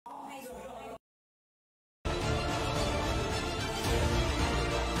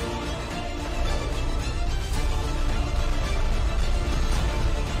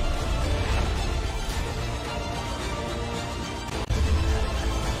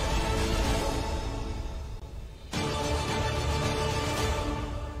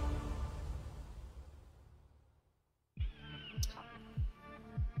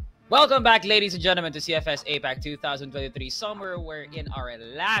Welcome back, ladies and gentlemen, to CFS APAC 2023 Summer. We're in our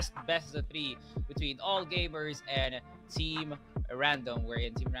last best of 3 between All Gamers and Team Random. We're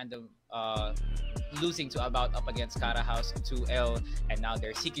in Team Random losing to About up against Cara House 2L, and now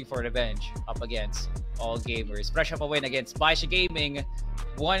they're seeking for revenge up against All Gamers. Fresh up a win against BaiSha Gaming.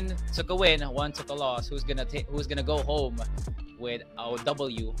 One took a win, one took a loss. Who's gonna go home with a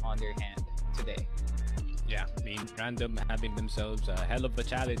W on their hand today? Yeah, I mean, Random having themselves a hell of a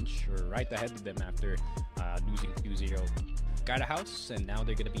challenge right ahead of them after losing 2-0 Cara House, and now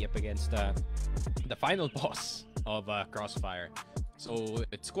they're gonna be up against the final boss of Crossfire. So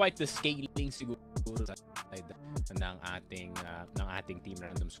it's quite the scaling siguro ng ating Team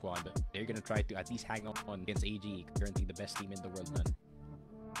Random squad. They're gonna try to at least hang on against AG, currently the best team in the world, man.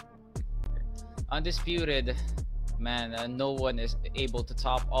 Undisputed, man. No one is able to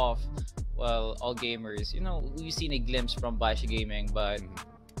top off. Well, All Gamers. You know, we've seen a glimpse from BaiSha Gaming, but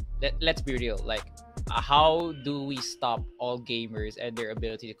let's be real. Like, how do we stop All Gamers and their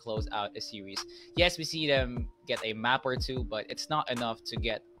ability to close out a series? Yes, we see them get a map or two, but it's not enough to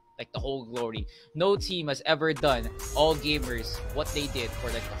get like the whole glory. No team has ever done All Gamers what they did for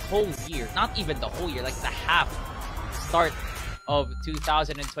like the whole year. Not even the whole year, like the half start of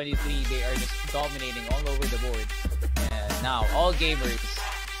 2023. They are just dominating all over the board. And now All Gamers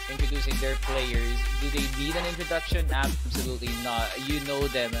introducing their players. Do they need an introduction? Absolutely not. You know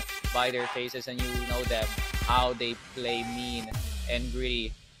them by their faces, and you know them how they play mean and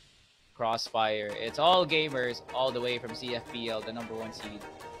gritty. Crossfire. It's All Gamers all the way from CFPL, the #1 seed,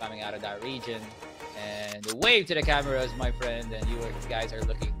 coming out of that region. And wave to the cameras, my friend, and you guys are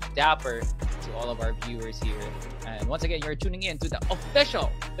looking dapper to all of our viewers here. And once again, you're tuning in to the official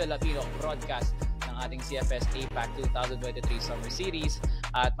Filipino broadcast ng ating CFS APAC 2023 Summer Series.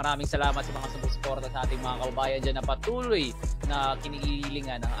 At maraming salamat sa mga sumusuporta sa ating mga kababayan dyan na patuloy na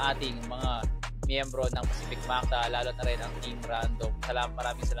kinikilingan ng ating mga miyembro ng Pacific Macta, lalo na rin ang Team Random.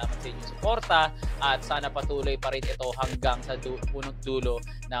 Maraming salamat sa inyong suporta, at sana patuloy pa rin ito hanggang sa punot dulo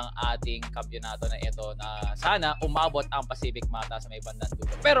ng ating kampyonato na ito, na sana umabot ang Pacific Macta sa may bandang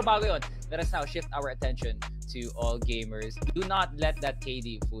dulo. Pero bago yun, let us now shift our attention to All Gamers. Do not let that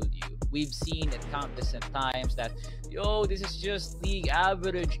KD fool you. We've seen it countless times that, yo, this is just league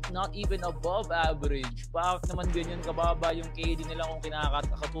average, not even above average. Bakit naman ganyan kababa yung KD nila kung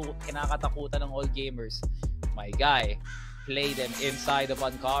kinakatakutan ng All Gamers? My guy, play them inside of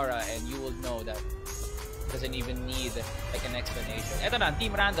Ankara and you will know that doesn't even need like an explanation. Ito na,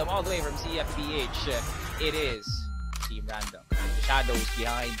 Team Random all the way from CFPH. It is Team Random. The shadows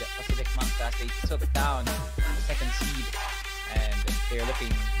behind Pacific Macta, they took down the second seed, and they're looking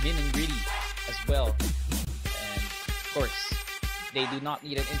mean and greedy as well. And of course, they do not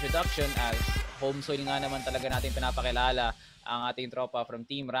need an introduction, as home soil nga naman talaga natin pinapakilala ang ating tropa from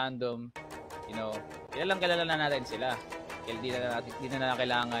Team Random. You know, kilala na natin sila. Di na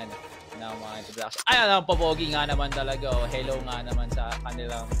kailangan ng mga introduction. Ay, ang pabogi nga naman talaga. Oh, hello nga naman sa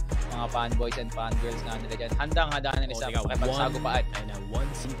kanilang mga fanboys and fangirls nga nila dyan. Handang-handa na nila sa pakipagsagupaan. And one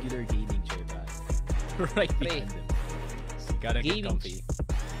singular gaming chair pad. Right behind them. You gotta get comfy.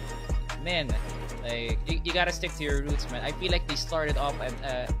 Man, like, you gotta stick to your roots, man. I feel like they started off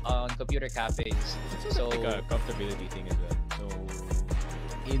on computer cafes. It's also like a comfortability thing as well. So,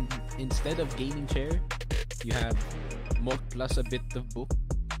 instead of gaming chair, you have more plus a bit of books.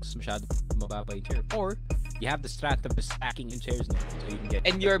 Masyado mababa yung chair. Or, you have the strat of the stacking in chairs now. So you can get...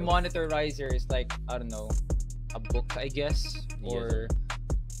 And your monitor riser is like, I don't know, a book, I guess? Or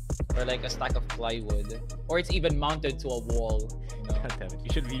like a stack of plywood. Or it's even mounted to a wall. You know? God damn it.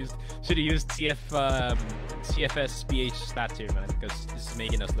 You should have used CFS PH stats here, man. Because this is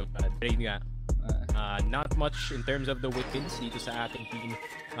making us look bad. Not much in terms of the wins dito sa ating team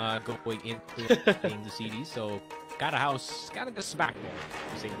going into playing the series. So, Cara House kind of just back there,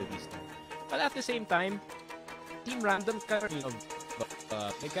 to say the least. But at the same time, Team Random kind of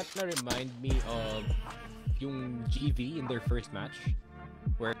they kind of remind me of yung GV in their first match,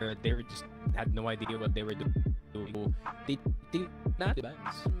 where they were just had no idea what they were doing. So they not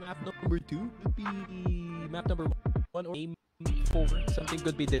map number 2 would be map number 1 or game 4. Something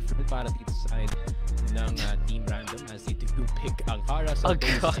could be different para dito sa side ng Team Random, as they do pick Ankara sa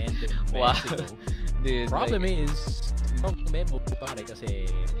base and Mexico. Wow. Dude, problem like, is memo pare kasi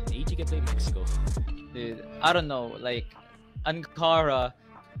AG can play Mexico. Dude, I don't know, like Ankara,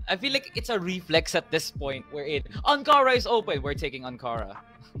 I feel like it's a reflex at this point. We're in Ankara is open, we're taking Ankara.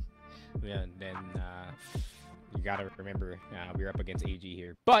 Yeah, and then you gotta remember, we're up against AG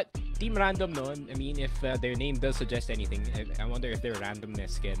here. But Team Random, no, I mean, if their name does suggest anything, I wonder if their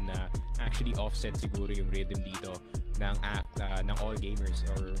randomness can actually offset siguro yung rhythm dito ng All Gamers,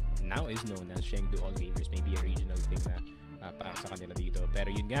 or now is known as Chengdu All Gamers. Maybe a regional thing na para sa kanila dito.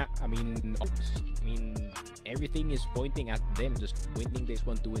 Pero yun nga, I mean, everything is pointing at them just winning this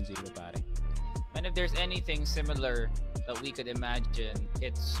 1-2-0, pare. And if there's anything similar that we could imagine,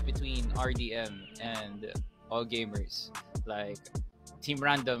 it's between RDM and All Gamers. Like, Team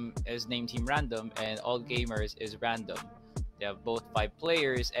Random is named Team Random and All Gamers is Random. They have both 5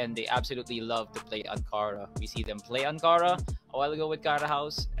 players and they absolutely love to play Ankara. We see them play Ankara a while ago with Kara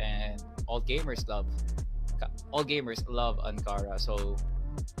House, and All Gamers love Ankara. So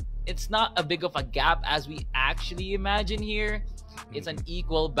it's not a big of a gap as we actually imagine here. It's an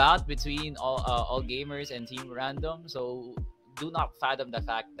equal bout between all gamers and Team Random. So do not fathom the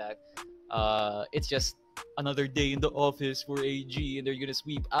fact that it's just another day in the office for AG and they're gonna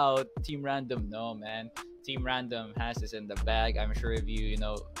sweep out Team Random. No, man. Team Random has this in the bag. I'm sure if you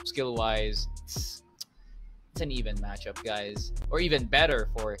know, skill-wise, it's an even matchup, guys. Or even better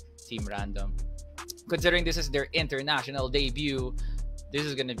for Team Random. Considering this is their international debut, this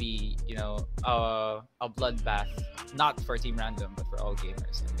is gonna be, you know, a bloodbath, not for Team Random, but for All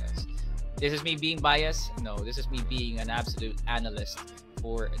Gamers, I guess. This is me being biased? No, this is me being an absolute analyst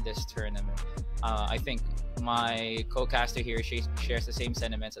for this tournament. I think my co-caster here shares the same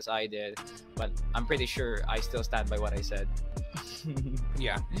sentiments as I did, but I'm pretty sure I still stand by what I said.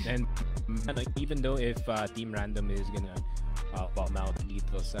 Yeah, and like, even though if Team Random is gonna bomb out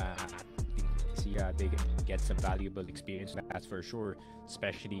dito sa they can get some valuable experience, that's for sure.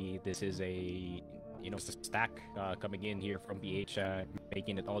 Especially this is a stack coming in here from BaiSha,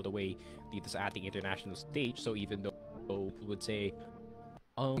 making it all the way dito sa ating international stage. So even though we would say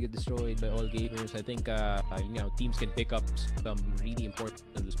get destroyed by All Gamers, I think teams can pick up some really important,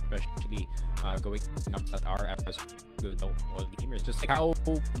 especially going up that are as good All Gamers, just like how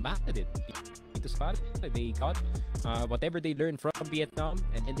Macta did. They got whatever they learned from Vietnam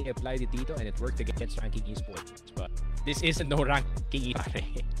and then they applied it dito and it worked against ranking esports. But this isn't no ranking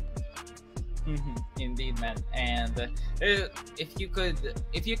Indeed, man. And if you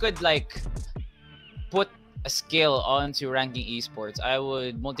could like put a skill onto ranking esports, I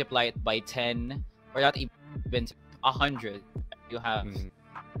would multiply it by 10 or not even 100. You have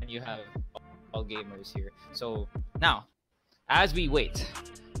All Gamers here. So now, as we wait,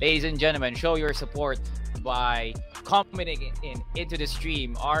 ladies and gentlemen, show your support by commenting into the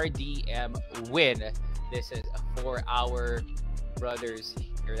stream. RDM win. This is for our brothers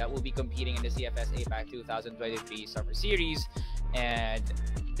here that will be competing in the CFS APAC 2023 Summer Series, and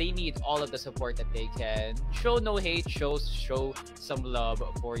they need all of the support that they can. Show no hate, show some love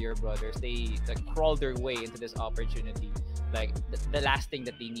for your brothers. They crawl their way into this opportunity. Like, the last thing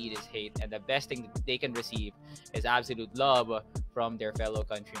that they need is hate, and the best thing that they can receive is absolute love from their fellow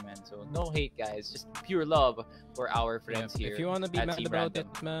countrymen. So no hate, guys, just pure love for our friends here. If you want to be mad about it,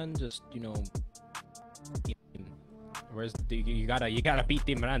 man, just you gotta beat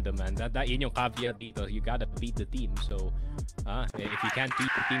Team Random, man. That yun yung caveat dito. You gotta beat the team. So if you can't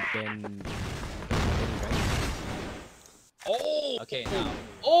beat the team, then okay, now.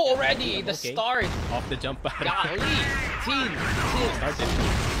 Already the start off the jump. Golly, team.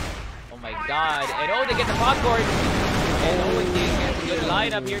 Oh my god. And they get the popcorn. And gets a good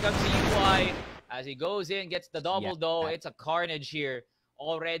lineup. Here comes EY as he goes in, gets the double though. It's a carnage here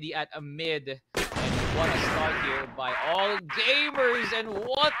already at a mid. And what a start here by All Gamers, and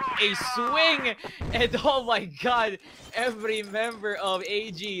what a swing. And oh my god, every member of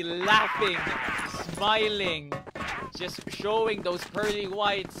AG laughing, smiling, just showing those pearly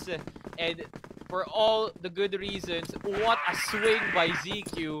whites, and for all the good reasons. What a swing by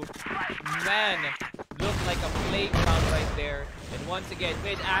ZQ. Man, looked like a playground right there. And once again,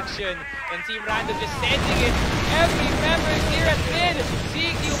 mid action, and Team Random just sending it. Every member is here at mid.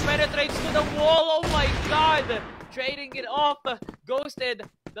 ZQ penetrates to the wall. Oh my god, trading it off. Ghosted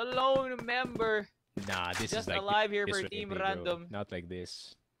the lone member. Nah, this just is like alive here for Team Random. Not like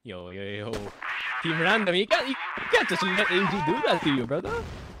this. Yo. Team Random, you can't just let AG do that to you, brother.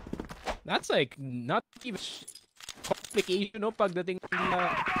 That's like not even complication, no, pagdating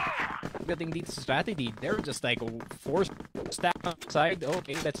dito sa strategy. They're just like forced stack outside.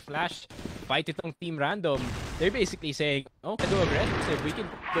 Okay, let's flash fight itong Team Random. They're basically saying, oh, let's go aggressive. We can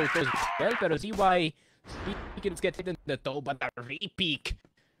go close well, pero CY can get hit in the toe, but a re-peak.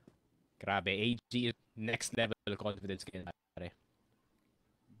 Grabe, AG is next level confidence.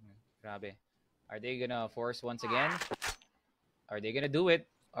 Grabe. Are they gonna force once again? Are they gonna do it?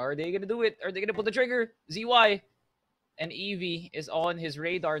 Are they gonna do it? Are they gonna pull the trigger? ZY and Eevee is on his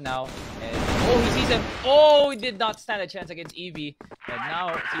radar now. And oh, he sees him. Oh, he did not stand a chance against Eevee. And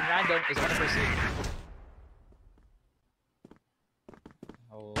now Team Random is on the pursuit.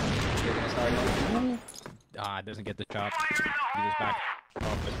 Oh, they're gonna start. Doesn't get the shot. He was back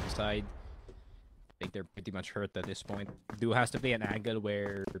off to the side. I think they're pretty much hurt at this point. Do has to play an angle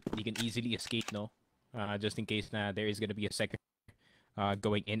where he can easily escape, no? Just in case there is gonna be a second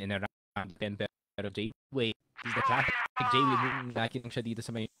going in and around 10 pero Jay wait, he's the classic Jay Wei. Nakin siya dito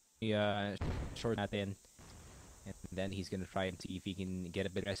sa may short natin. And then he's gonna try and see if he can get a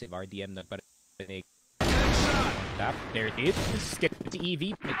bit aggressive RDM na para tap. There it is. Skip to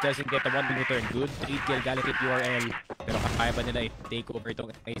Eevee. It doesn't get the 1 return. Good. 3 kill Galactic URL. Pero kaya ba nila i-take over itong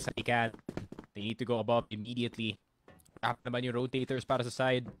isa ikan? They need to go above immediately. Tap naman yung rotators para sa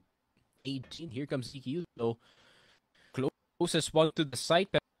side. 18. Here comes CQ. So, closest one to the site.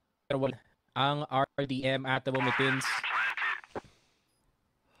 Pero wala ang RDM at the moment.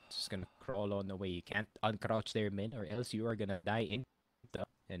 Just gonna crawl on the way. You can't uncrouch there, man, or else you are gonna die in.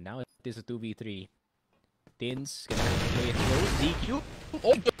 And now it is a 2v3. Tins gonna play it close. ZQ.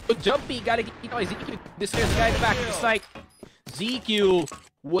 Oh, good jumpy. Gotta get ZQ. This guy back to the site. ZQ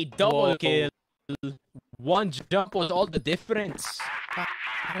with double kill. One jump was all the difference.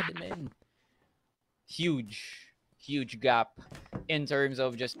 Huge gap in terms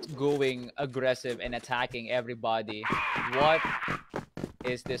of just going aggressive and attacking everybody. What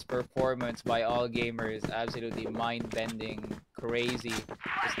is this performance by all gamers? Absolutely mind-bending, crazy.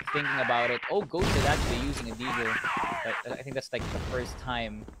 Just thinking about it. Oh, Ghost is actually using a Deagle. I think that's like the first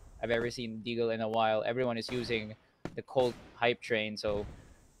time I've ever seen Deagle in a while. Everyone is using the Colt hype train, so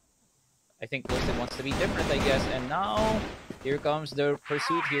I think Ghosted wants to be different, I guess. And now here comes the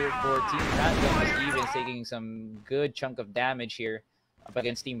pursuit here for Team Random, as Eve is taking some good chunk of damage here up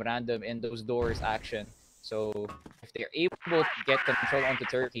against Team Random in those doors action. So if they're able to get control onto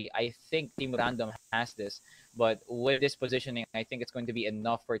Turkey, I think Team Random has this. But with this positioning, I think it's going to be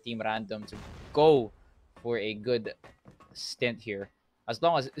enough for Team Random to go for a good stint here. As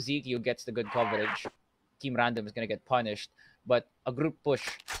long as ZQ gets the good coverage, Team Random is going to get punished. But a group push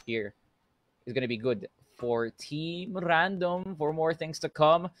here is going to be good for Team Random for more things to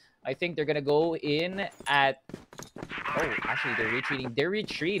come. I think they're going to go in at... Oh, actually, they're retreating. They're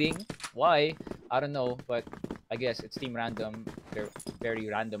retreating. Why? I don't know, but I guess it's Team Random. They're very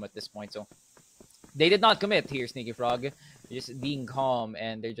random at this point, so... They did not commit here, Sneaky Frog. They're just being calm,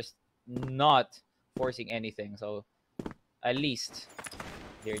 and they're just not forcing anything. So, at least,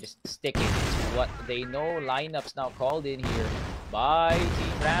 they're just sticking to what they know. Lineups now called in here by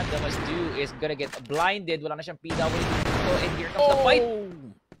Team Random, as Du is gonna get blinded. Wala na siyang PW. And here comes the fight.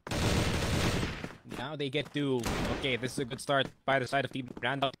 Now they get to... Okay, this is a good start by the side of Team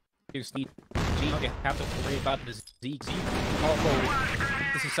Random. You have to worry about the Zeke.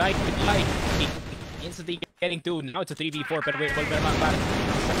 This is side with light. Instantly getting to... Now it's a 3v4. Pero wait,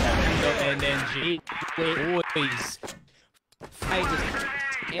 and then Jay always fights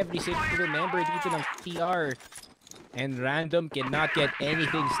every single member dito ng TR. And Random cannot get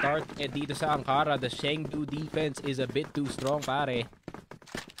anything started dito sa Ankara. The Chengdu defense is a bit too strong, pare.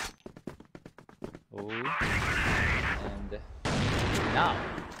 Oh. And now,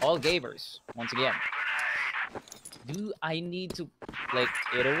 all gamers, once again. Do I need to, like,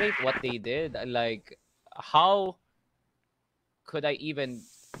 iterate what they did? Like, how could I even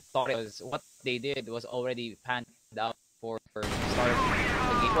thought it was what they did was already panned out for start of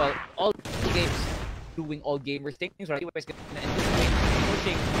the game? Well, all games doing all gamer things, right?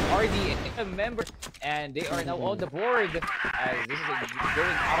 Pushing RD a member, and they are now on the board as this is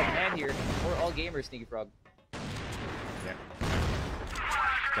going out of hand here for all gamers. Sneaky Frog. Yeah.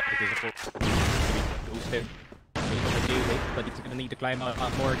 But he's gonna need to climb up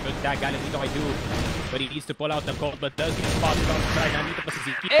more. Good that guy dito kay Du. But he needs to pull out the Colt, but does get spotted on the side. Nandito pa si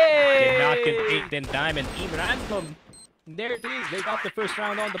Ziki. Cannot contain then time, and Team Random. There it is. They got the first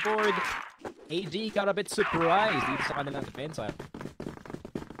round on the board. AG got a bit surprised dito sa kanilang depensa.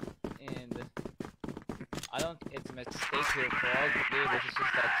 And I don't think it's a mistake here for all the gamers. It's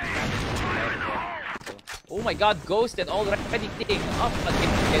just that Team Random. Oh my god, Ghosted already taking up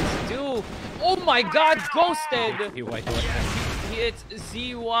against Du. Oh my god, Ghosted! It's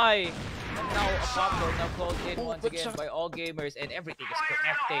ZY. And now a popcorn now called in once again by all gamers, and everything is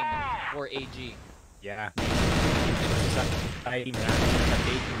connecting for AG. Yeah. They did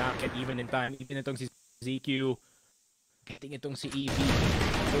not get even in time. Even itong si ZQ. Getting itong si Eevee.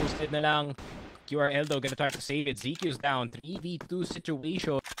 Ghosted na lang. QRL though gonna try to save it. ZQ's down. 3v2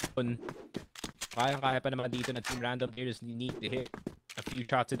 situation. Kaya pa naman dito na Team Random. They just need to hit a few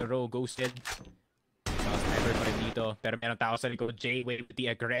shots in a row. Ghosted. Sniper pa rin dito. Pero meron tao sa likod. J-Way with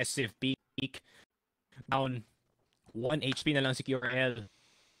the aggressive peak. Down 1 HP na lang si QRL.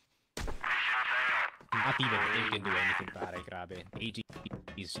 Not even they can do anything, pare. Grabe.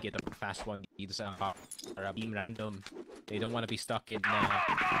 AGs get a fast one dito sa para Team Random. They don't want to be stuck in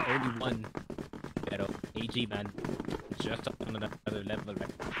only one. Pero AG, man, just on another level.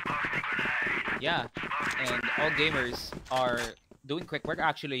 Right? Yeah, and all gamers are doing quick work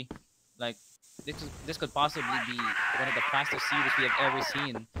actually. Like this could possibly be one of the fastest series we have ever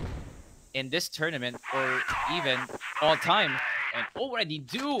seen in this tournament or even all time. And already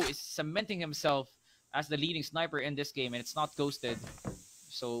Do is cementing himself as the leading sniper in this game, and it's not Ghosted.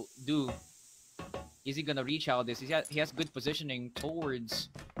 So Do, is he gonna reach out this? He has good positioning towards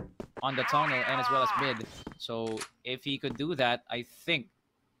on the tunnel and as well as mid. So if he could do that, I think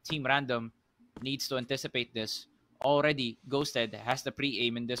Team Random needs to anticipate this. Already Ghosted has the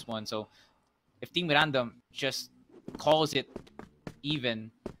pre-aim in this one. So if Team Random just calls it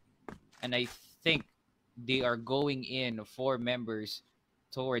even, and I think they are going in 4 members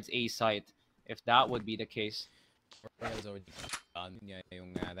towards A site, if that would be the case. That's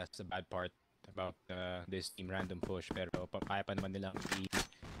the bad part about this Team Random push. Pero kaya pa naman nilang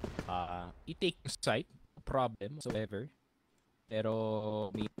i-take site, problem whatsoever.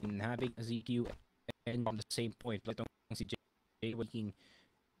 Pero I mean, having a ZQ and on the same point, itong si Jay working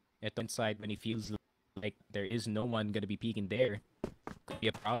inside when he feels like there is no one gonna be peeking there, could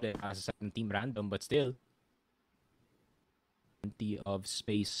be a problem as a Team Random, but still plenty of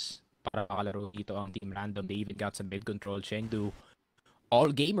space para makalaro dito ang Team Random. They even got some mid control. Chengdu,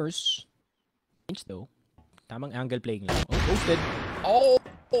 all gamers. Though, tamang angle playing lang. Oh, Ghosted. Oh,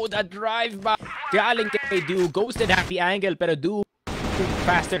 that drive by galing kay Do. Ghosted happy angle, pero Do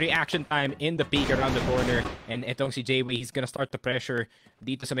faster reaction time in the peak around the corner. And itong si J-Way, he's gonna start the pressure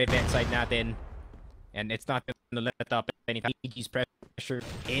dito sa may vent side natin. And it's not gonna let up anytime. He's pressure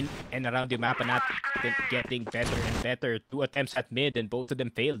in and around the map, and not getting better and better. 2 attempts at mid, and both of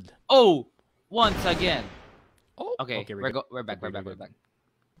them failed. Oh, once again. Oh, okay, we're back. We're back.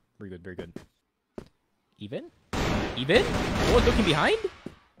 Very good. Even? Oh, looking behind?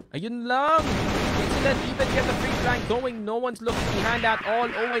 Ayun lang. Excellent. Even get the free flank going. No one's looking behind at all.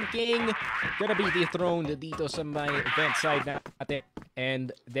 Owen King gonna be dethroned dito sa my event side natin.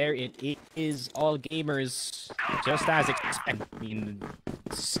 And there it is. All gamers just as expected. I mean,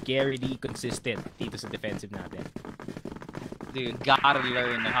 scarily consistent dito sa defensive natin. Dude, gotta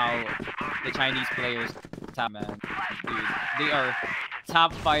learn how the Chinese players tap, man. Dude, they are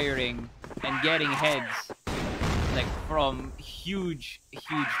top firing and getting heads like from huge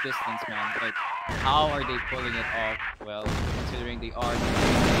distance, man. Like, how are they pulling it off? Well, considering they are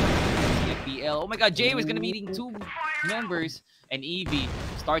CFBL. Oh my god, Jay was gonna be leading 2 members, and Evie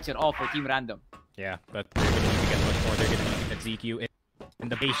starts it off for Team Random. Yeah, but they're gonna need to get much more. They're gonna need to get ZQ in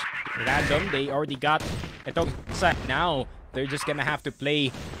the base. Random, they already got itong set. Now they're just gonna have to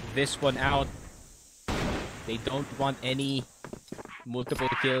play this one out. They don't want any multiple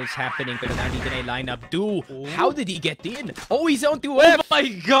kills happening, pero nandito na yung lineup. Do, how did he get in? Oh, he's on to F! Oh my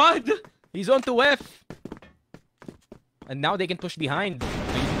god! He's on to F! And now they can push behind.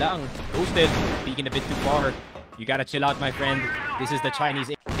 Ayun lang. Ghosted, peeking a bit too far. You gotta chill out, my friend. This is the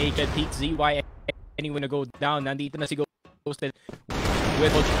Chinese Naked Peak ZY. Anyone to go down. Nandito na si Ghosted.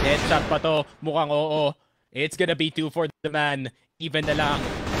 With headshot pa to. Mukhang oo. It's gonna be 2 for the man. Even na lang.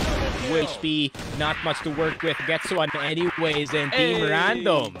 HP, not much to work with, gets one anyways, and Team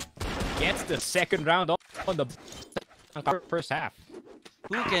Random gets the second round on the first half.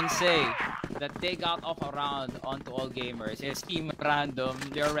 Who can say that they got off a round onto all gamers? It's Team Random.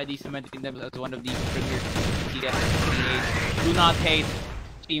 They're already cementing them as one of the premier TF. Do not hate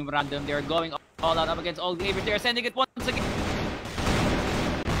Team Random. They're going all out up against all gamers. They're sending it once again.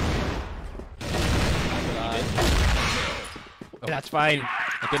 That's fine.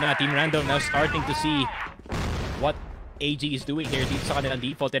 Ito na, Team Random now starting to see what AG is doing here. Dito sa kanilang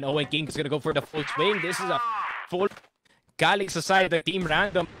default, and Owen King is gonna go for the full swing. This is a full galing sa side of Team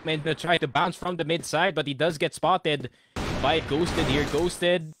Random, and try to bounce from the mid side, but he does get spotted by Ghosted here.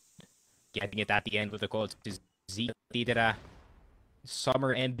 Ghosted getting it at the end with the call to Z. Titira,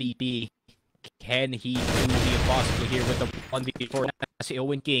 Summer MVP. Can he do the impossible here with the 1v4? Si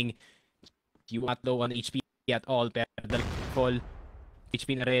Owen King, you want low on HP at all, pero full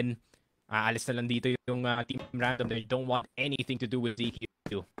HP na rin. Aalis na lang dito yung Team Random. They don't want anything to do with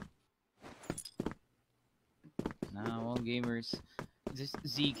ZQ. Now, all gamers. This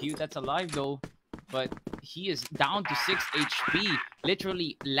ZQ, that's alive though. But he is down to 6 HP.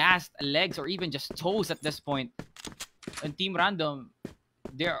 Literally last legs or even just toes at this point. And Team Random,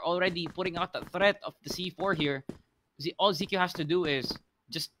 they're already putting out the threat of the C4 here. all ZQ has to do is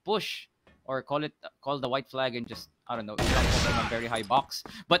just push or call the white flag and just, I don't know, jump from a very high box.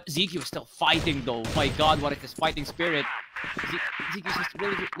 But ZQ is still fighting though. My God, what is this fighting spirit? ZQ is just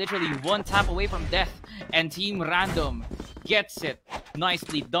literally one tap away from death, and Team Random gets it.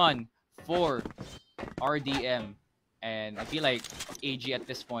 Nicely done for RDM. And I feel like AG at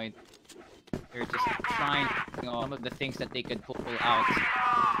this point, they're just trying some of the things that they could pull out.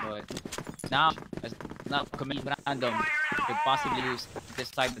 But now Team Random could possibly use this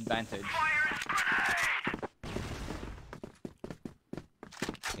type of advantage.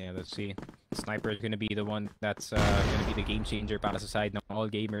 Yeah, let's see. Sniper is going to be the one that's going to be the game changer para sa side ng all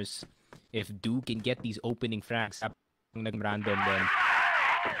gamers. If Duke can get these opening frags up random, then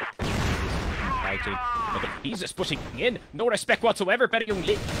but he's just pushing in. No respect whatsoever. Pero yung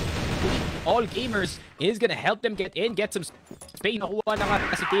all gamers is going to help them get in, get some space. Nakuha na nga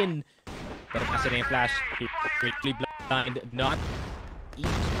kasi Tin. Pero kasi na yung flash. Quickly blind. Not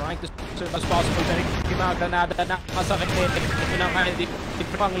trying to serve as possible. Pero yung mga granada na kasakit din. Ito na nga, hindi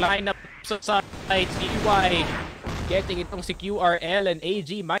pang lineup sa side. EY getting itong si QRL and AG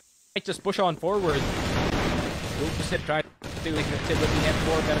might just push on forward. Lucasip tried to exit with the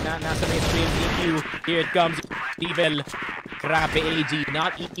F4 pero nasa mainstream EQ. Here it comes. Evil. Grabe AG.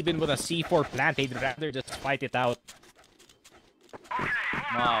 Not even with a C4 plant. They'd rather just fight it out.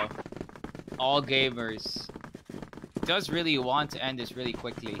 Wow. All gamers does really want to end this really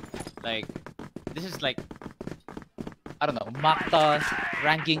quickly. Like, this is like, I don't know, Macta's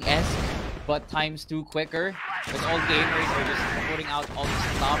ranking-esque, but times 2 quicker. Because all gamers are just putting out all the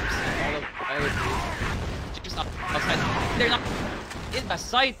stops and all of just outside. They're not in the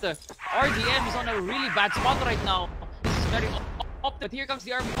sight. RDM is on a really bad spot right now. This is very up, but here comes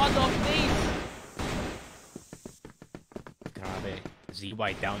the Armada of Nades. Grabe.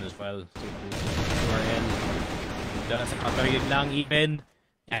 ZY down as well. So QRL does yun lang even.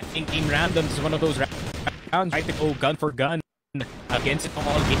 I think Team Random is one of those rounds. Try to go gun for gun against an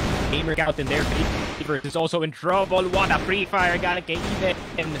all gamer out in their favor. Is also in trouble. What a free fire galing kay even.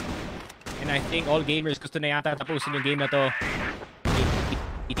 And I think all gamers gusto na yata tapusin yung game na to.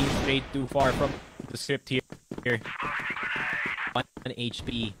 18 straight too far from the script here. 1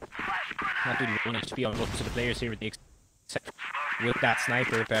 HP. Not really 1 HP on most of the players here with that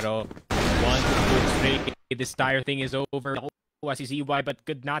sniper, pero 1 straight. This entire thing is over. Nakuha si ZY but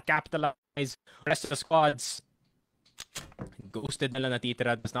could not capitalize. Rest of the squads ghosted na lang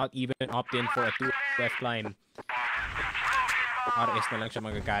natitira. Does not even opt in for a 2F climb. RS na lang siya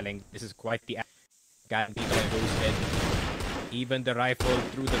magagaling. This is quite the galing dito na ghosted. Even the rifle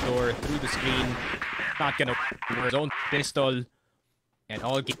through the door, through the screen, not gonna work. His own pistol. And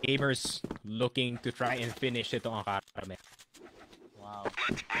all gamers looking to try and finish ito ang karame. Wow.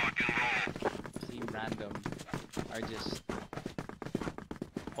 Team Random are just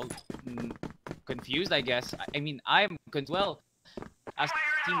confused, I guess. I mean, I'm confused well as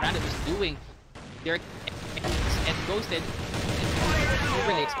Team Random is doing. They're ghosted,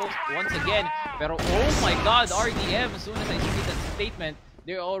 overly exposed once again. Pero oh my God, RDM! As soon as I see that statement,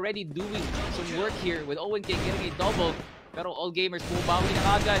 they're already doing some work here with Owen King getting a double. Pero all gamers bumabawi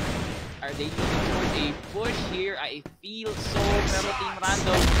na agad. Are they looking towards a push here? I feel so. Pero Team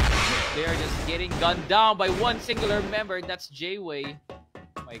Random, they are just getting gunned down by one singular member. That's J-Way.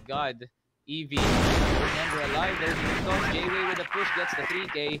 My God. Evie, member alive. There he comes. J-Way with a push, gets the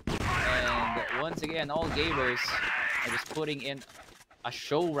 3K. And once again, all gamers are just putting in a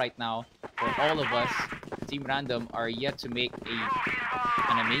show right now for all of us. Team Random are yet to make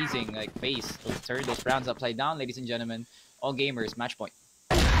an amazing face. Turn those rounds upside down, ladies and gentlemen. All gamers, match point.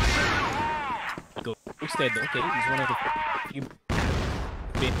 Ghosted, okay, he's one of the few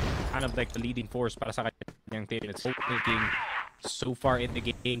been kind of like the leading force para sa kanyang team. It's making so far in the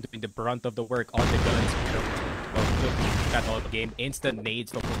game, doing the brunt of the work on the guns. That all game, instant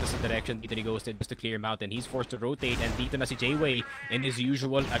nades from this direction. Dito ni Ghosted just to clear him out, and he's forced to rotate. And dito na si J-Way in his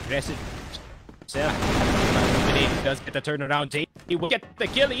usual aggressive self. Does get the turnaround. J-Way will get the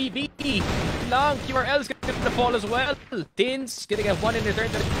kill. EV long QRL's gonna fall as well. Tins gonna get one in return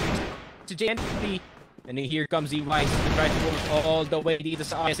to JNP. And here comes EY. Try to go all the way dito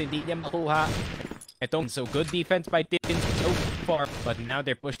sa RS. Hindi niya makuha. So good defense by Tins so far. But now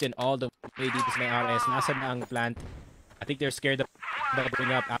they're pushed in all the way dito sa RS. Nasa na ang plant. I think they're scared of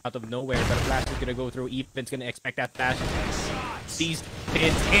bring up out of nowhere. But Flash is gonna go through. Even's gonna expect that Flash. Sees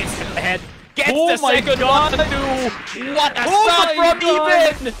Tins, hits the head. Gets the second one too. What a shot from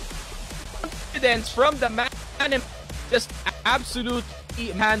Even! Confidence from the man and just absolute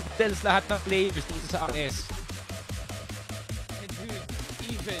handles lahat ng players dito sa RS. And dude,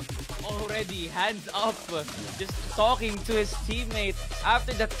 Even, all already hands up, just talking to his teammate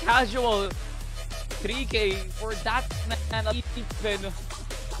after that casual 3K for that man. Even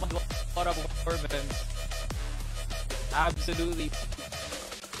what a performance! Absolutely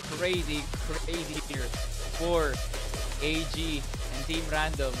crazy here for AG, and Team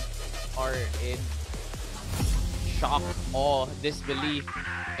Random are in shock, awe, disbelief.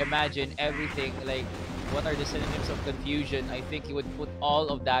 Imagine everything. Like, what are the synonyms of confusion? I think he would put all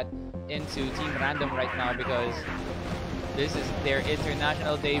of that into Team Random right now, because this is their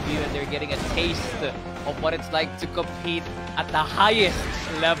international debut and they're getting a taste of what it's like to compete at the highest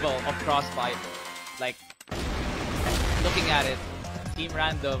level of Crossfire. Like, looking at it, Team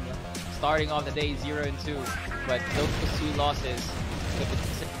Random starting off the day 0-2, but those 2 losses could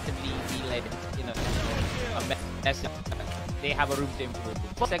simply be like, you know, a mess. They have a room to improve.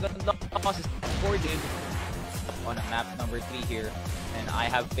 Second loss is recorded on a map number 3 here, and I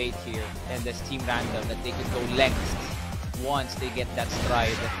have faith here in this Team Random that they could go lengths once they get that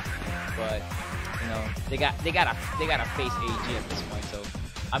stride. But you know, they gotta face AG at this point, so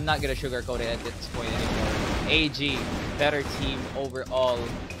I'm not gonna sugarcoat it at this point anymore. AG, better team overall,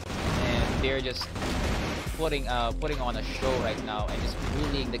 and they're just putting on a show right now and just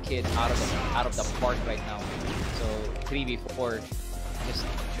bullying the kids out of the park right now. So 3v4, just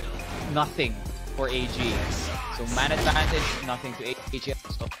nothing for AG. So man advantage, nothing to AG.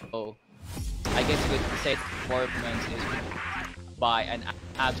 So I guess you could say performance is by an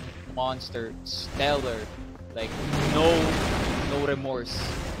absolute monster, stellar, like no remorse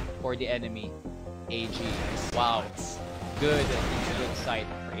for the enemy. AG, wow, good sight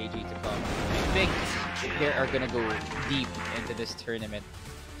for AG to come. I think they are gonna go deep into this tournament.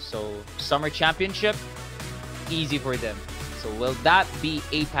 So summer championship, easy for them. So will that be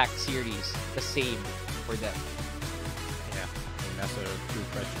APAC Series the same for them? Yeah, I think that's a good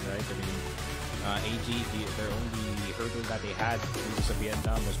question, right? I mean, AG, their only hurdle that they had previous to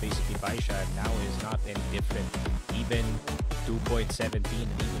Vietnam was basically BaiSha, and now is not any different. Even 2.17 and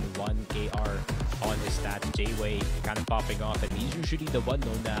even 1 KR on his stats. J-Way kind of popping off, and he's usually the one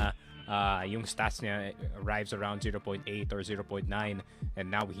known na yung stats niya arrives around 0.8 or 0.9,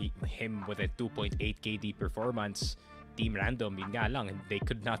 and now him with a 2.8 KD performance. Team Random, yun nga lang, they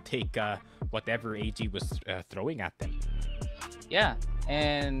could not take whatever AG was throwing at them. Yeah,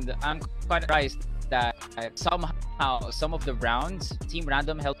 and I'm quite surprised that somehow some of the rounds Team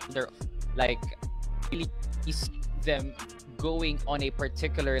Random held their, like, really them going on a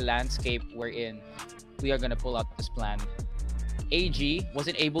particular landscape wherein we are gonna pull out this plan. AG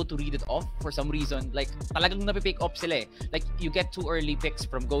wasn't able to read it off for some reason. Like, talagang napipick up sila eh. Like, you get 2 early picks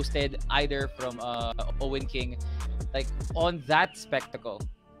from Ghosted, either from Owen King. Like, on that spectacle,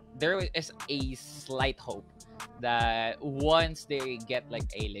 there is a slight hope that once they get like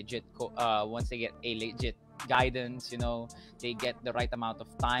a legit guidance, you know, they get the right amount of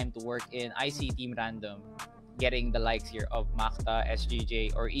time to work in. I see Team Random getting the likes here of Macta,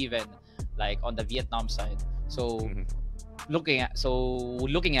 SGJ, or even like on the Vietnam side. So looking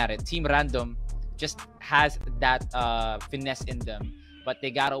at it, Team Random just has that finesse in them, but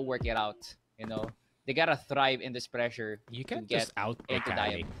they gotta work it out. You know, they gotta thrive in this pressure. You can't just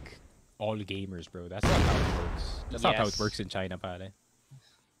out-mechanic all gamers, bro. That's not how it works. That's not how it works in China, pare.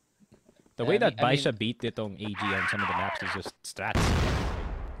 The way that BaiSha beat itong AG on some of the maps is just strats.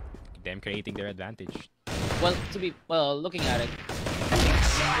 Them creating their advantage. Well, looking at it,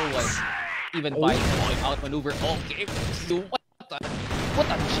 no one even BaiSha outmaneuver. Okay, so what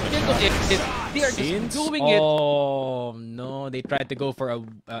a shit! They are just doing it. Oh no, they tried to go for a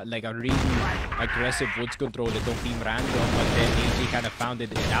really aggressive woods control itong Team Random, but then AG kind of found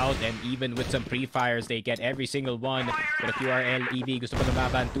it out, and even with some pre-fires, they get every single one. With a QRL, EV gusto pa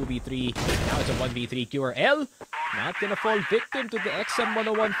lumaban, 2v3. Now it's a 1v3. QRL not gonna fall victim to the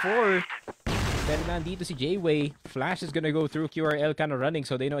XM1014. Pero nandito si J-Way. Flash is gonna go through, QRL kind of running,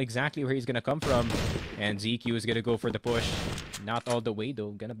 so they know exactly where he's gonna come from. And ZQ is gonna go for the push. Not all the way though.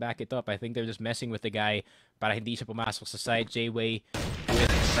 Gonna back it up. I think they're just messing with the guy para hindi siya pumasok sa side. J-Way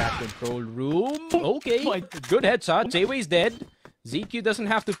with that control room. Okay, good headshot. J-Way's dead. ZQ doesn't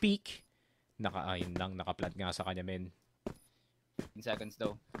have to peek. Yun lang, nakaplant nga sa kanya, men. 15 seconds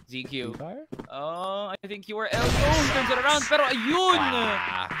though. ZQ. I think QRL. Oh, he turns it around. Pero ayun!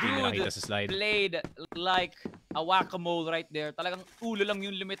 Dude, played like a whack-a-mole right there. Talagang ulo lang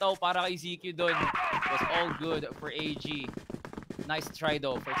yung lumitaw para kay ZQ doon. It was all good for AG. Nice try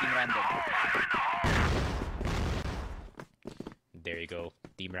though for Team Random. There you go.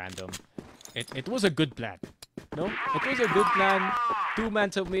 Team Random. It was a good plan. No? It was a good plan. Two-man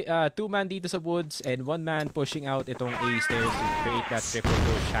dito sa woods and one man pushing out itong A stairs to create that triple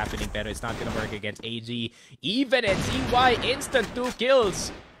push happening, pero it's not gonna work against AG. Even at ZY, instant 2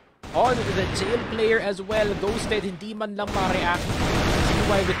 kills on the jail player as well. Ghosted, hindi man lang ma-react.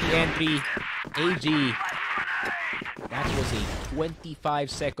 ZY with the entry. AG. That was a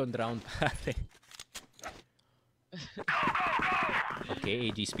 25-second round.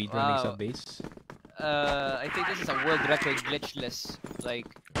 Okay, AG speedrunning sub base. I think this is a world record glitchless. Like,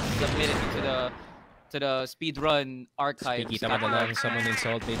 submitted to the speedrun archives. Kikita mo na lang someone in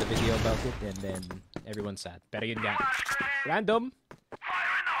Salt made a video about it and then everyone's sad. Pero yun nga. Random.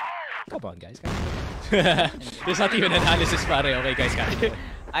 Come on, guys. There's not even analysis, pare. Okay, guys,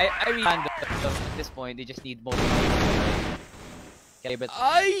 I mean, at this point, they just need both. Okay, but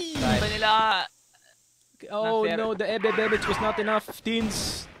Ay! Manila. Oh no, the Ebe damage was not enough.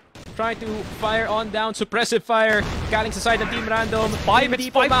 Teens trying to fire on down, suppressive fire. Galing sa side ng Team Random. Five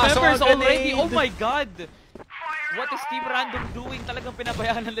members already. Oh my god! What is Team Random doing? Talagang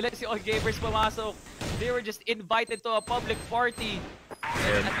pinabayaan nila si All Gamers pumasok. They were just invited to a public party.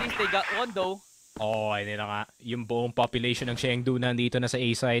 And at least they got one though. Oh, ay nila nga. Yung buong population ng Chengdu nandito na sa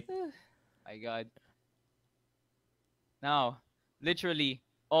A site. My god. Now, literally,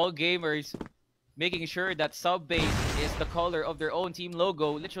 All Gamers making sure that sub base is the color of their own team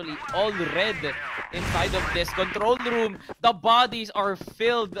logo. Literally all red inside of this control room. The bodies are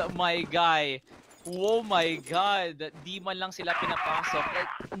filled, my guy. Oh my god. Di man lang sila pinapasok. Like,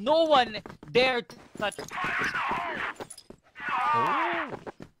 no one dare to touch. Oh.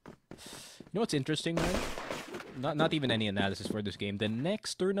 You know what's interesting, man? Not even any analysis for this game. The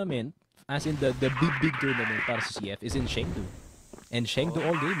next tournament, as in the big tournament para sa CF, is in Chengdu. And Chengdu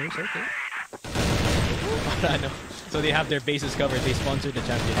All Gamers, okay. So they have their bases covered. They sponsored the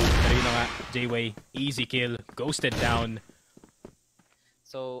championship. Pero yun na nga, J-Way, easy kill, ghosted down.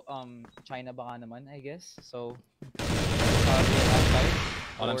 So, China baka naman, I guess. So,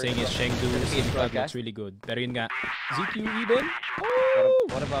 all I'm saying is Chengdu looks really good. Pero yun nga, ZQ even?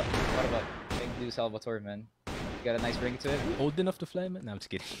 Oh! What about Chengdu Salvatore, man? You got a nice ring to it? Old enough to fly, man? No, I'm just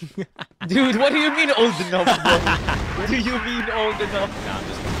kidding. Dude, what do you mean old enough, bro? What do you mean old enough? Nah, I'm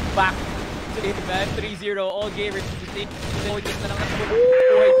just back to it, man. 3-0, All Gamers.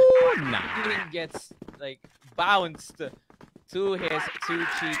 Nah. Gets, like, bounced to his two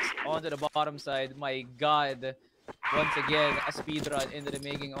cheeks onto the bottom side. My god. Once again, a speedrun into the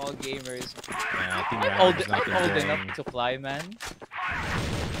making. All Gamers. Yeah, I think I'm old enough to fly, man.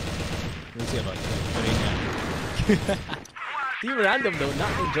 We'll see about that. Team Random though,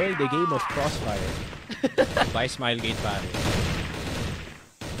 not enjoying the game of Crossfire. By Smilegate pare.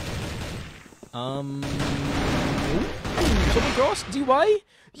 Someone crossed? ZY?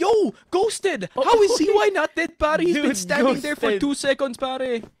 Yo! Ghosted! How is ZY not dead, pare? He's been standing there for 2 seconds,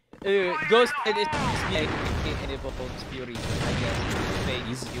 pare. Ghosted is enable Fury, I guess.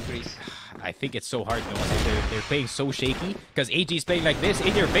 I think it's so hard, no? They're playing so shaky. Because AG is playing like this,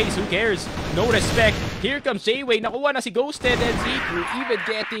 in your face, who cares? No respect. Here comes J-Way, nakuha na si Ghosted, and ZQ even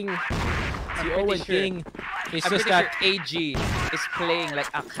getting si Owen King. It's just that AG is playing like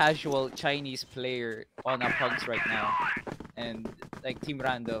a casual Chinese player on a Pugs right now. And like Team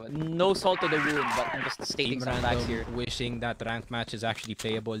Random, no salt to the wound, but I'm just stating Team some facts here. Wishing that ranked match is actually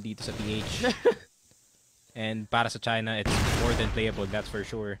playable dito sa PH. And para sa China, it's more than playable, that's for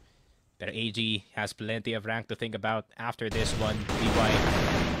sure. But AG has plenty of rank to think about after this one. BY.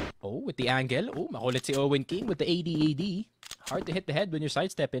 Oh, with the angle. Oh, makulit si Owen King with the AD. Hard to hit the head when you're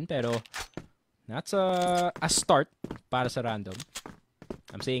sidestepping, pero that's a start para sa Random.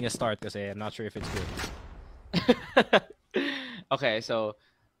 I'm saying a start because I'm not sure if it's good. Okay, so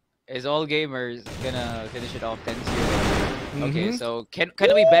is All Gamers gonna finish it off 10-0? Okay, so can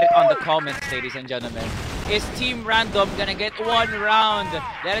we bet it on the comments, ladies and gentlemen? Is Team Random gonna get one round?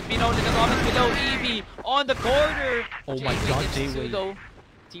 Let it be known in the comments below. Evie on the corner. Oh my god, J-Way.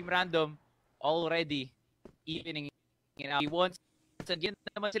 Team Random already evening it out. Once again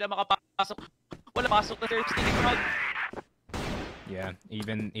naman sila makapasok. Wala pasok na third stealing crowd. Yeah,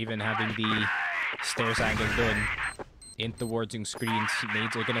 even having the stairs angle done in towards yung screens,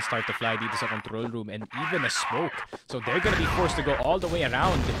 nades are gonna start to fly dito sa control room and even a smoke. So they're gonna be forced to go all the way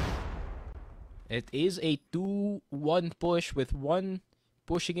around. It is a 2-1 push with one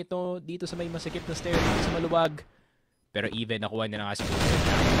pushing ito dito sa may masikip na stairs dito sa maluwag. Pero even nakuha niya na kasi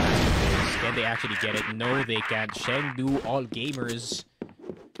can they actually get it? No, they can't. Chengdu All Gamers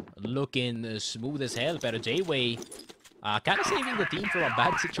looking smooth as hell. Pero J-Way kind of saving the team from a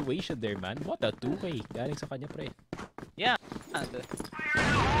bad situation there, man. What a 2K galing sa kanya, pre. Yeah.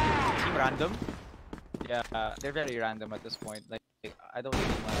 Team Random. Yeah, they're very random at this point. Like I don't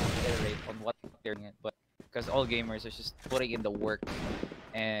even want to iterate on what they're doing, but because all gamers are just putting in the work.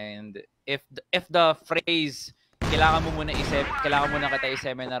 And if the phrase kailangan mo muna kita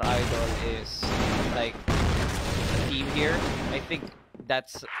i-seminar idol is like a theme here, I think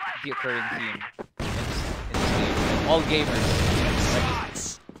that's the occurring theme in this game. All gamers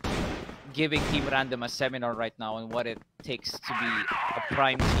giving Team Random a seminar right now on what it takes to be a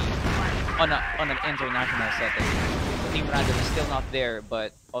prime team on an international setting. Team Random is still not there,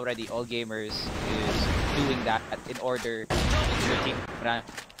 but already all gamers is doing that in order for Team Random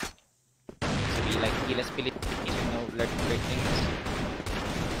to be like Gilas Philippines, learn great things.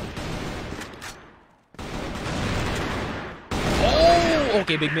 Oh,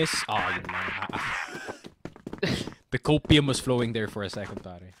 okay, big miss. Oh, yun lang. The copium was flowing there for a second,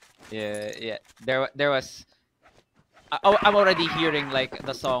 pare. Yeah. There was. I'm already hearing like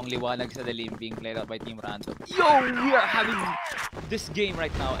the song Liwanag sa Dilim being played out by Team Random. Yo, we are having this game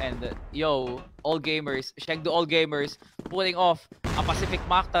right now, and yo, all gamers, Shengdu all gamers, pulling off a Pacific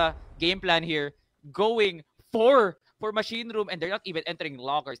Macta game plan here, going for Machine Room, and they're not even entering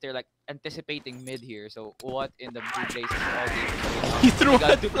lockers. They're like anticipating mid here. So what in the blue place is all gamers? He threw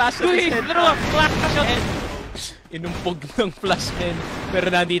a flash on his head. Threw a flash on his head. Inumpog ng flash men.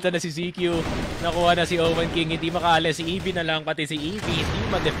 Pero nandito na si ZQ. Nakuha na si Owen King. Hindi makaalis. Si Eevee na lang. Pati si Eevee. Hindi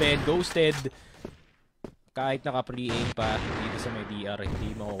ma-defend. Ghosted. Kahit naka-pre-aim pa. Dito sa may DR.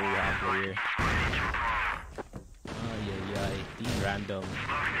 Hindi makukuha ang player. Ay. Team Random.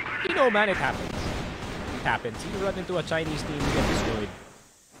 You know, man, it happens. It happens. You run into a Chinese team, you get destroyed.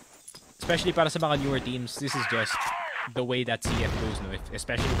 Especially para sa mga newer teams. This is just the way that CF goes, no?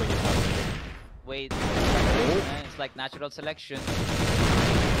 Especially when you're out. Wait, it's like natural selection.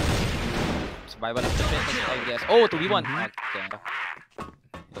 Survival of the fittest, I guess. Oh, 2v1. Okay.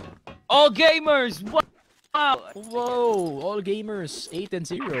 All gamers! Wow! Whoa! All gamers,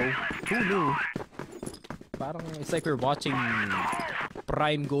 8-0. Who knew? Parang it's like we're watching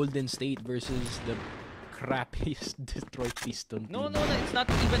Prime Golden State versus the crappiest Detroit Pistons. No, it's not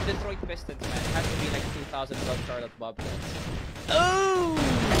even Detroit Pistons, man. It has to be like 2012 Charlotte Bobcats. Oh!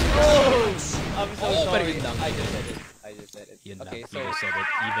 I'm so sorry. I just said it. Okay, so you said it.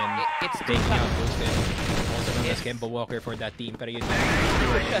 Even it's taking out Ghosted. Also known as Kemba Walker for that team. Pero yun.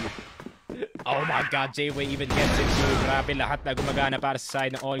 Oh my God, J-Way even gets it too. Grabe, lahat na gumagana para sa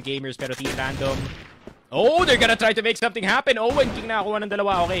side ng all gamers. Pero Team Random. Oh, they're gonna try to make something happen. Owen King nakakuha ng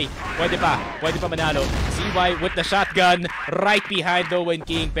dalawa. Okay, pwede pa manalo. CY with the shotgun right behind Owen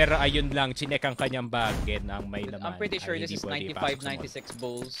King. Pero ayun lang, chinek ang kanyang bag. Ang may laman. I'm pretty sure this is 95-96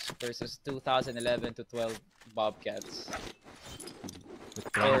 Bulls versus 2011 to 12 Bobcats.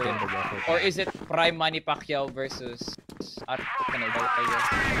 Or is it Prime Manny Pacquiao versus Canada, I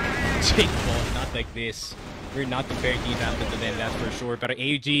guess? Jake Paul, not like this. We're not comparing Team Random to them, that's for sure. Pero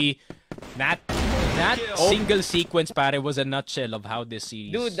AG, that single sequence, pare, was a nutshell of how this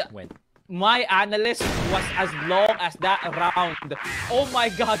series went. My analyst was as long as that round. Oh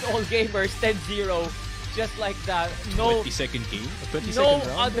my God, all gamers 10-0. Just like that. No 22nd game? 22nd no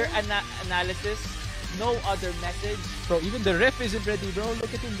round, other analysis. No other message. Bro, even the ref isn't ready, bro.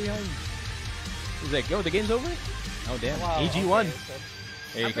 Look at him behind. He's like, yo, the game's over? Oh, damn. Wow, AG won.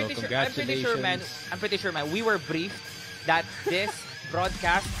 There you go. Congratulations. I'm pretty sure, man. We were briefed that this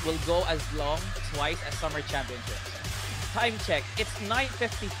broadcast will go as long twice as Summer Championships. Time check. It's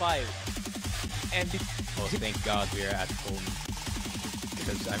 9:55. And oh, thank God we're at home.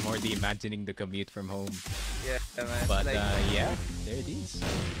 Because I'm already imagining the commute from home. Yeah, man. But like, yeah, there it is.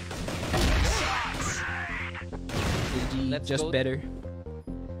 Let's just go, better.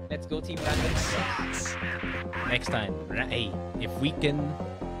 Let's go Team Random. Next time, hey, if we can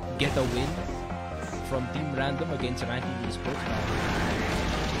get a win from Team Random against Ranking ESPORTS,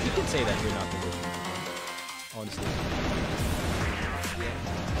 we can say that we're not the good. Honestly. Yeah.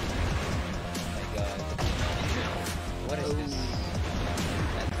 Oh my God. What is this?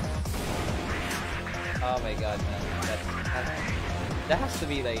 Oh my God, man. That has to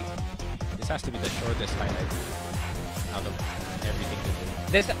be like... This has to be the shortest highlight out of everything to do.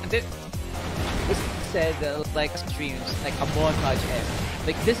 This said like streams, like a montage end.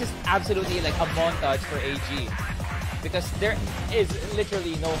 Like this is absolutely like a montage for AG. Because there is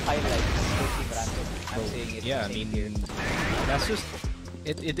literally no highlights for Team Random. I'm saying it. Yeah, I mean, here. That's just...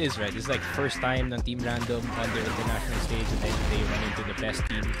 It is, right? It's like first time ng Team Random on the international stage and then they run into the best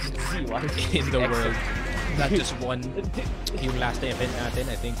teams in the world. Not just one. Yung last event natin,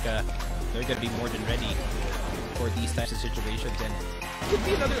 I think they're gonna be more than ready. for these types of situations, and could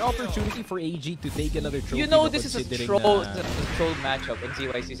be another opportunity for AG to take another trophy. You know, this is a troll matchup, and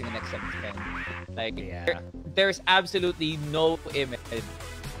ZY is using an X710. Like, there's absolutely no image.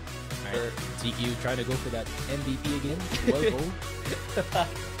 Right. ZQ trying to go for that MVP again. Well,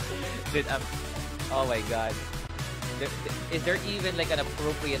 Dude, oh my god. Is there even like an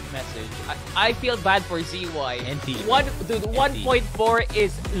appropriate message? I feel bad for ZY. NT. 1.4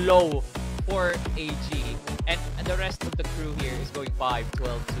 is low for AG. And the rest of the crew here is going 5,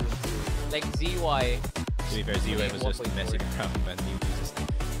 12, 2, and 2. Like ZY. To be fair, ZY was just messing around, but he was just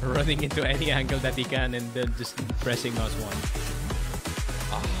running into any angle that he can and then just pressing mouse 1.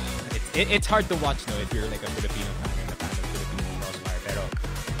 It's hard to watch though if you're like a Filipino fan and a fan of Filipino crossfire. Pero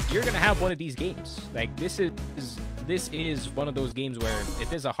you're gonna have one of these games. Like this is one of those games where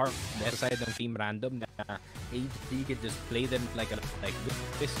it is a hard side ng Team Random na you can just play them like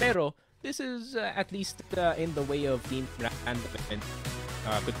this. Pero this is at least in the way of Team Random and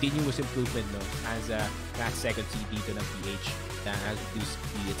continuous improvement no as that second seed dito ng PH. As you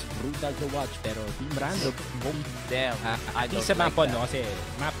see, it's brutal to watch pero Team Random damn at least sa map 1 no kasi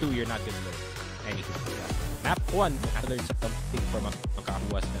map 2 you're not gonna learn anything from that. Map 1 I learned something from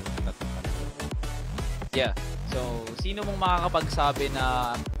makakuha ng yeah. So, sino mong makakapagsabi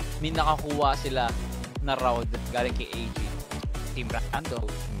na may nakakuha sila na round galing kay AG? Team Random.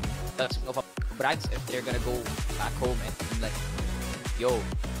 That's of brags if they're gonna go back home and like, yo,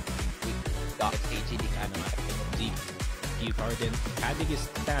 we got AG di ka naman. James Harden having his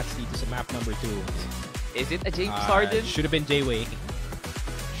stats dito sa map number 2. Is it a James Harden? Should have been J-Way.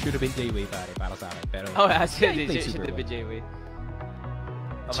 Should have been J-Way para sa akin. Pero should have been J-Way.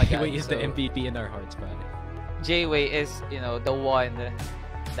 Oh my God. J-Way is the MVP in our hearts, pare. J-Way is, you know, the one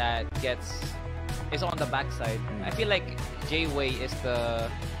that is on the backside. I feel like J-Way is the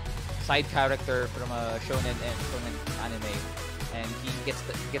side character from a shonen anime, and he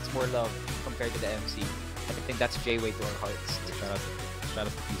gets more love compared to the MC. I think that's J-Way to our hearts. Shout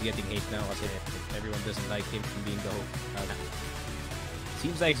out. He's getting hate now kasi everyone doesn't like him being the host.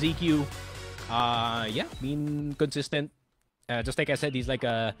 Seems like ZQ, being consistent. Just like I said, he's like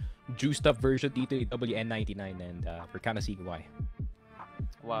a juiced up version dito WN99 and we're kind of seeing why.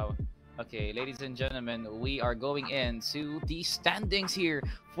 Wow. Okay, ladies and gentlemen, we are going into the standings here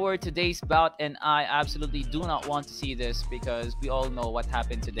for today's bout, and I absolutely do not want to see this because we all know what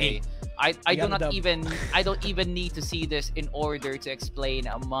happened today. I don't even need to see this in order to explain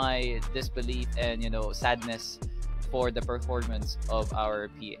my disbelief and, you know, sadness for the performance of our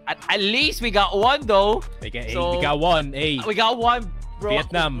PA. At least we got one though. We got one. We got one, bro.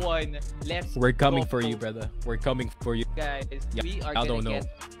 Vietnam. One. We're coming for you, brother. We're coming for you, guys. Yeah, we are gonna get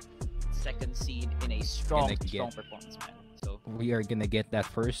second seed in a strong performance, man. So we are gonna get that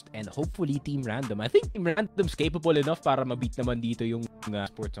first, and hopefully Team Random. I think Team Random's capable enough para mabeat naman dito yung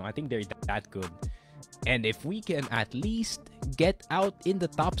sports. I think they're that good. And if we can at least get out in the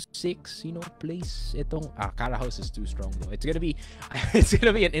top 6, you know, place itong Kara House is too strong though. It's gonna be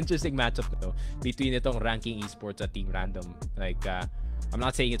an interesting matchup though between itong ranking esports at Team Random. Like I'm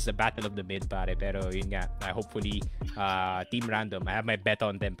not saying it's the battle of the mid, pare, pero yun nga, hopefully Team Random, I have my bet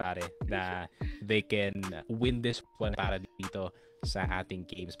on them, pare, na they can win this one para dito sa ating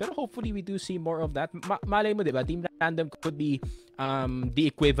games. Pero hopefully we do see more of that. Malay mo, diba? Team Random could be the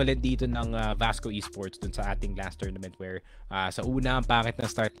equivalent dito ng Vasco Esports dun sa ating last tournament where sa una ang pangit na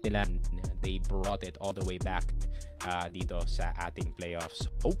start nila, they brought it all the way back dito sa ating playoffs.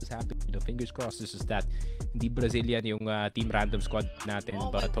 Hope this happens. Fingers crossed. This is that hindi Brazilian yung Team Random squad natin,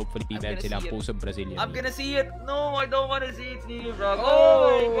 but hopefully meron silang pusong Brazilian. I'm gonna see it. No, I don't want to see it, Steve, bro.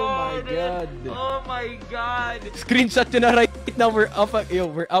 Oh my god. Oh my god. Screenshot yun na right now. We're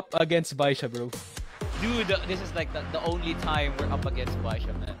up against BaiSha, bro. Dude, this is like the only time we're up against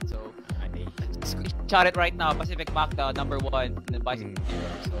BaiSha, man. So screenshot it right now. Pacific Macta number 1 in BaiSha.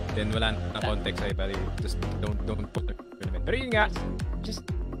 So then wala na context ay buddy. Just don't put the tournament. Pero yun nga, just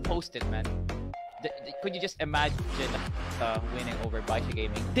post it, man. Could you just imagine winning over BaiSha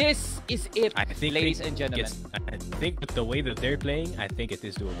Gaming? This is it, I think, ladies and gentlemen. I think with the way that they're playing, I think it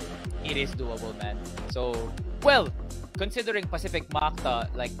is doable. It is doable, man. So, well, considering Pacific Macta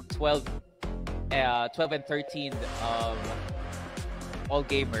like 12 and 13 all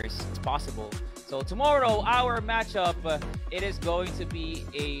gamers, it's possible. So tomorrow, our matchup, it is going to be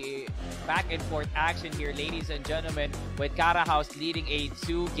a back and forth action here, ladies and gentlemen, with Kara House leading a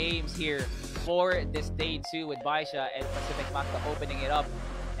 2 games here for this day 2 with BaiSha and Pacific Macta opening it up.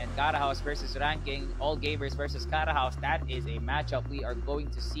 And Kara House versus ranking, all gamers versus Kara House. That is a matchup we are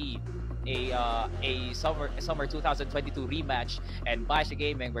going to see a summer 2022 rematch, and BaiSha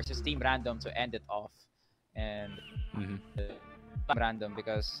Gaming versus Team Random to end it off. and random,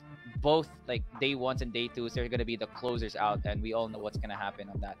 because both like day ones and day twos, they're gonna be the closers out, and we all know what's gonna happen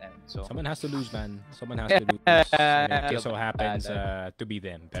on that end. So someone has to lose, man. Someone has to lose. It just so happens to be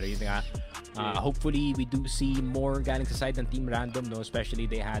them. Pero yun nga, hopefully we do see more galing sa side ng Team Random, no? Especially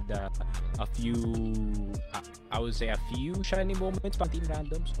they had a few, I would say a few shining moments pa Team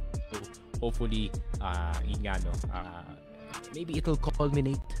Random. So hopefully, yun nga, no? Maybe it'll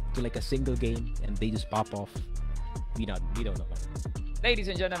culminate to like a single game and they just pop off. We don't know. Ladies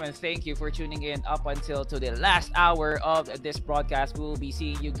and gentlemen, thank you for tuning in up until to the last hour of this broadcast. We will be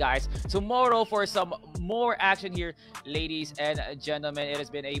seeing you guys tomorrow for some more action here. Ladies and gentlemen, it has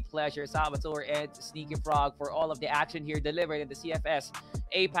been a pleasure, Salvatore and Sneaky Frog, for all of the action here delivered in the CFS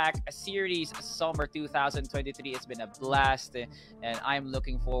APAC Series Summer 2023. It's been a blast, and I'm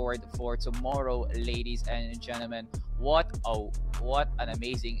looking forward for tomorrow, ladies and gentlemen. What an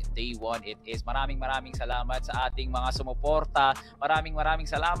amazing day one it is. Maraming salamat sa ating mga sumuporta. Maraming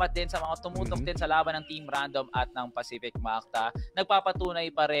salamat din sa mga tumutok din sa laban ng Team Random at ng Pacific Macta. Nagpapatunay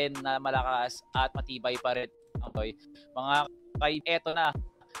pa rin na malakas at matibay pa rin. Okay. Mga eto na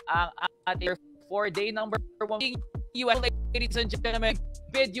ang ating for day number 1. Ladies and gentlemen,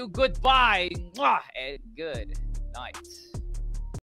 bid you goodbye and good night.